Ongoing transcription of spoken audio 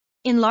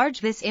Enlarge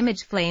this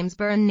image. Flames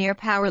burn near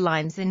power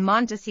lines in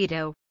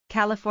Montecito,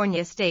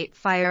 California. State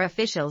fire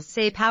officials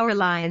say power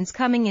lines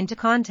coming into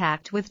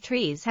contact with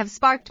trees have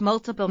sparked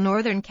multiple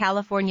Northern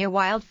California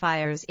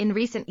wildfires in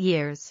recent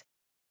years.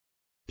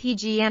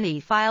 PG&E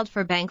filed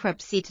for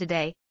bankruptcy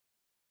today.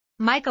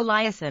 Mike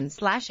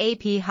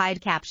Eliason/AP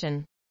hide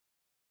caption.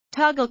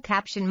 Toggle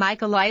caption.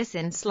 Mike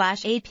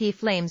Eliason/AP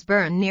flames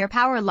burn near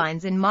power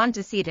lines in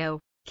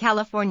Montecito,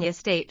 California.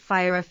 State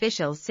fire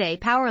officials say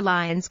power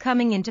lines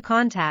coming into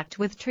contact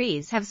with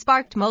trees have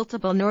sparked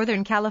multiple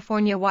Northern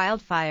California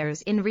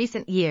wildfires in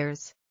recent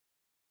years.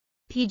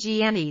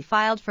 PG&E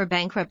filed for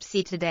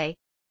bankruptcy today.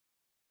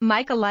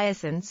 Mike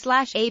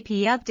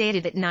Eliason/AP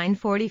updated at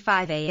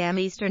 9:45 a.m.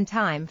 Eastern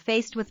Time,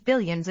 faced with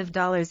billions of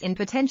dollars in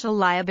potential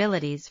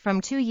liabilities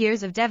from 2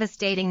 years of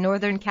devastating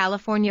Northern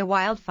California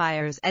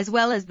wildfires as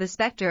well as the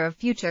specter of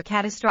future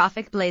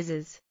catastrophic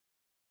blazes.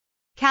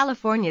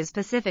 California's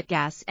Pacific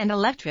Gas and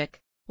Electric,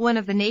 one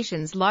of the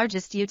nation's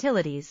largest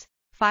utilities,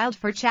 filed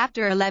for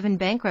Chapter 11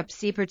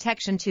 bankruptcy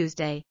protection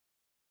Tuesday.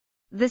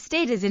 The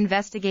state is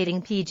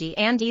investigating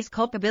PG&E's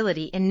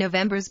culpability in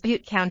November's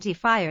Butte County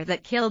fire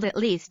that killed at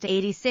least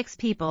 86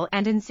 people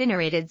and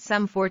incinerated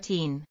some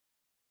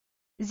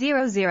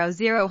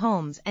 14,000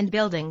 homes and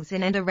buildings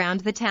in and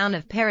around the town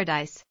of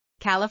Paradise,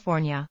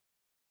 California.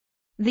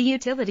 The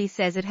utility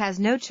says it has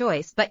no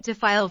choice but to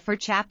file for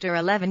Chapter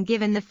 11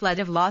 given the flood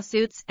of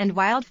lawsuits and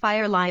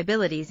wildfire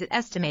liabilities it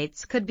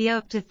estimates could be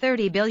up to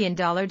 $30 billion.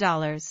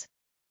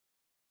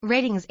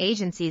 Ratings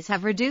agencies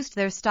have reduced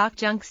their stock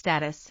junk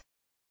status.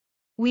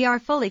 We are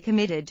fully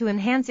committed to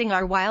enhancing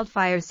our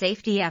wildfire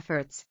safety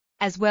efforts,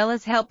 as well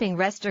as helping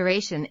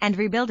restoration and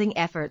rebuilding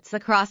efforts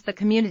across the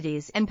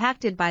communities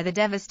impacted by the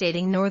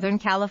devastating Northern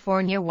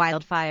California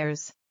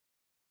wildfires.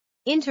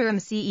 Interim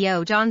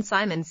CEO John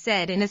Simon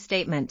said in a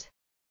statement.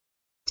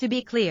 To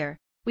be clear,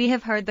 we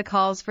have heard the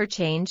calls for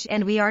change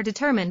and we are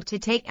determined to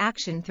take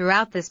action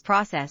throughout this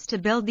process to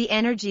build the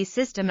energy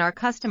system our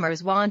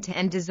customers want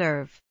and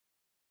deserve.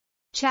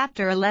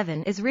 Chapter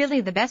 11 is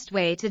really the best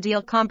way to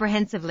deal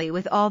comprehensively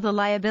with all the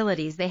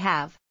liabilities they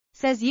have,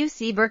 says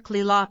UC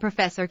Berkeley law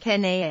professor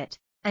Ken Ayat,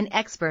 an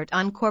expert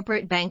on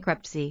corporate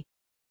bankruptcy.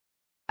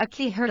 A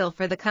key hurdle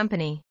for the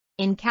company,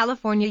 in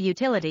California,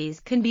 utilities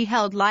can be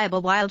held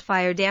liable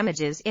wildfire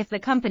damages if the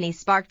company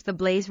sparked the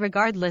blaze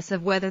regardless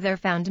of whether they're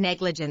found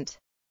negligent.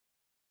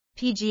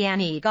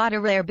 PG&E got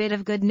a rare bit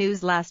of good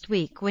news last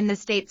week when the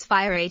state's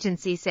fire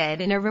agency said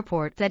in a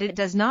report that it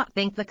does not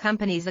think the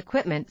company's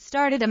equipment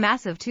started a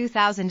massive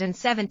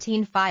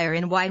 2017 fire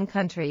in wine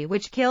country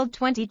which killed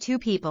 22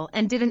 people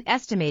and did an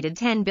estimated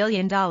 $10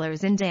 billion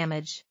in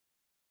damage.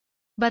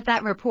 But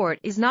that report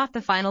is not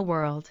the final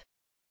word.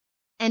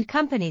 And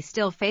company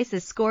still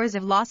faces scores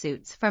of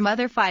lawsuits from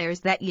other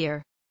fires that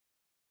year.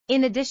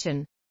 In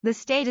addition, the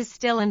state is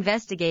still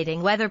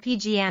investigating whether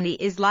PG&E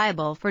is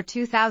liable for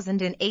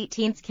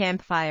 2018's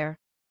Camp Fire,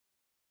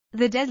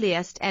 the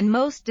deadliest and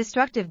most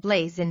destructive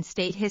blaze in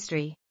state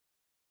history.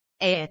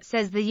 Ayat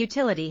says the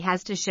utility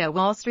has to show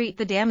Wall Street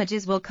the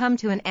damages will come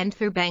to an end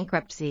through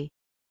bankruptcy.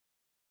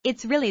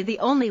 It's really the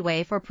only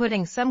way for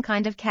putting some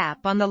kind of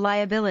cap on the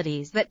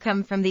liabilities that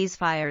come from these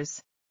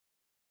fires.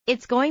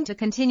 It's going to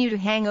continue to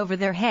hang over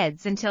their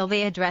heads until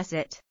they address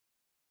it.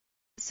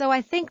 So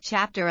I think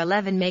Chapter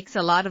 11 makes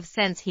a lot of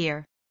sense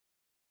here.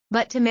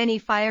 But to many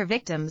fire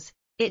victims,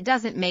 it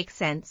doesn't make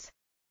sense.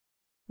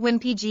 When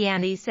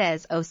PG&E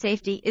says, "Oh,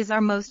 safety is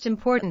our most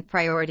important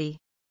priority."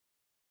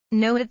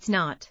 No, it's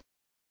not.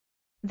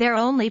 Their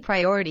only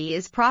priority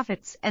is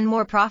profits and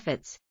more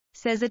profits,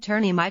 says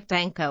attorney Mike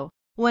Danko,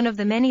 one of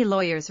the many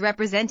lawyers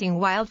representing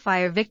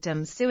wildfire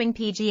victims suing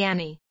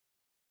PG&E.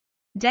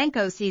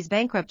 Danko sees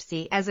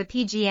bankruptcy as a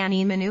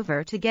PG&E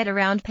maneuver to get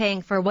around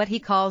paying for what he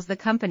calls the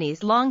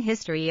company's long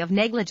history of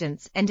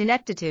negligence and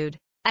ineptitude,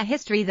 a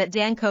history that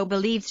Danko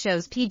believes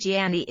shows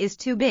PG&E is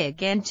too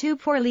big and too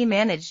poorly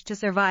managed to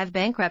survive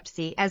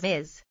bankruptcy as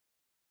is.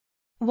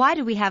 Why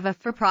do we have a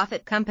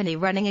for-profit company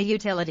running a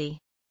utility?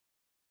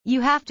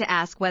 You have to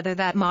ask whether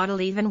that model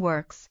even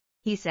works,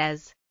 he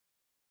says.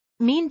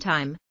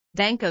 Meantime,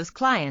 Danko's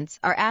clients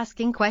are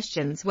asking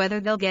questions whether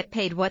they'll get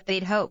paid what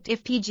they'd hoped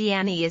if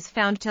PG&E is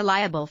found to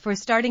liable for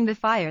starting the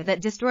fire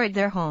that destroyed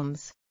their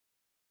homes.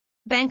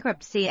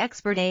 Bankruptcy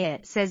expert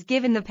Ayat says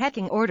given the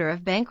pecking order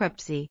of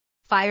bankruptcy,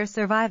 fire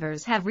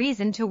survivors have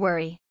reason to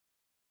worry.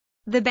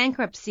 The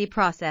bankruptcy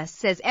process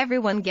says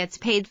everyone gets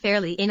paid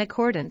fairly in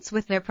accordance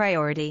with their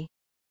priority.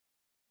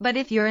 But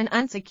if you're an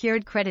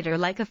unsecured creditor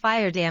like a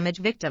fire damage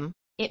victim,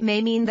 it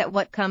may mean that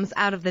what comes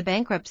out of the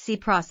bankruptcy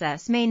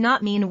process may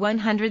not mean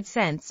 100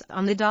 cents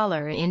on the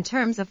dollar in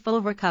terms of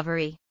full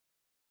recovery.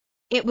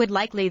 It would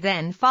likely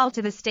then fall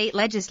to the state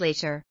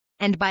legislature,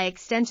 and by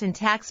extension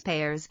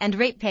taxpayers and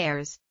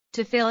ratepayers,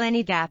 to fill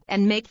any gap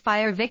and make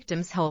fire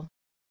victims whole.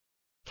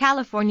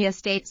 California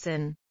State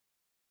Sen.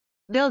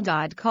 Bill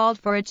Dodd called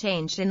for a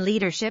change in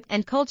leadership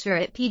and culture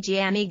at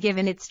PG&E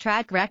given its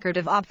track record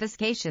of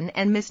obfuscation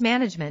and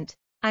mismanagement.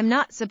 I'm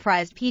not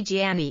surprised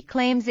PG&E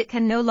claims it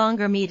can no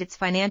longer meet its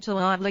financial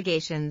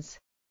obligations,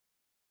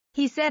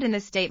 he said in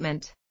a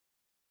statement.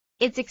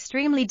 It's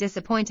extremely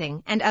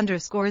disappointing and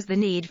underscores the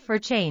need for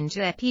change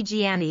at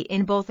PG&E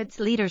in both its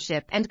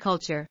leadership and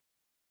culture.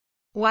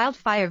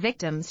 Wildfire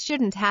victims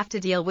shouldn't have to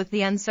deal with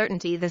the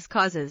uncertainty this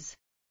causes,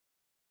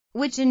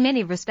 which in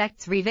many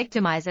respects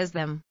re-victimizes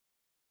them.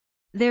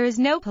 There is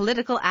no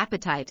political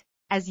appetite,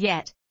 as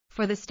yet,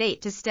 for the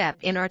state to step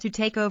in or to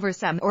take over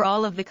some or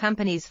all of the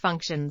company's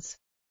functions.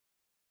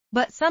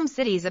 But some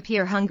cities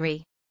appear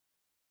hungry.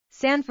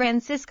 San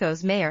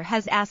Francisco's mayor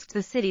has asked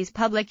the city's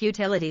Public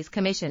Utilities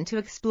Commission to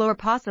explore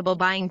possible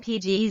buying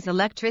PG&E's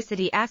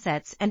electricity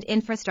assets and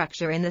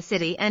infrastructure in the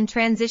city and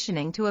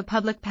transitioning to a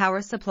public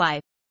power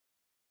supply.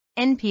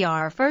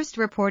 NPR first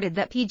reported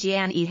that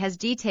PG&E has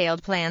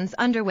detailed plans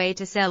underway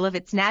to sell of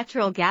its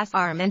natural gas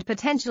arm and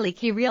potentially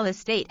key real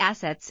estate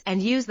assets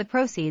and use the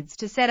proceeds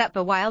to set up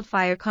a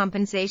wildfire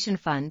compensation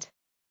fund.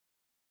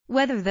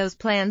 Whether those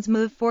plans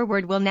move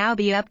forward will now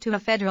be up to a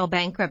federal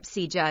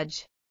bankruptcy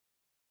judge.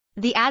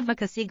 The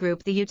advocacy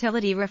group the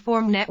Utility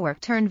Reform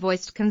Network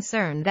voiced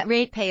concern that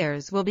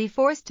ratepayers will be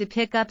forced to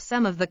pick up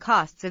some of the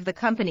costs of the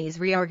company's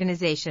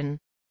reorganization.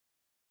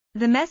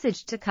 The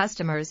message to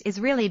customers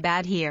is really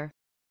bad here.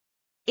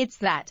 It's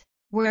that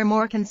we're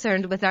more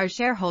concerned with our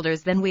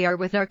shareholders than we are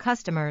with our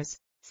customers,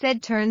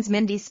 said Turn's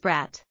Mindy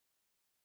Spratt.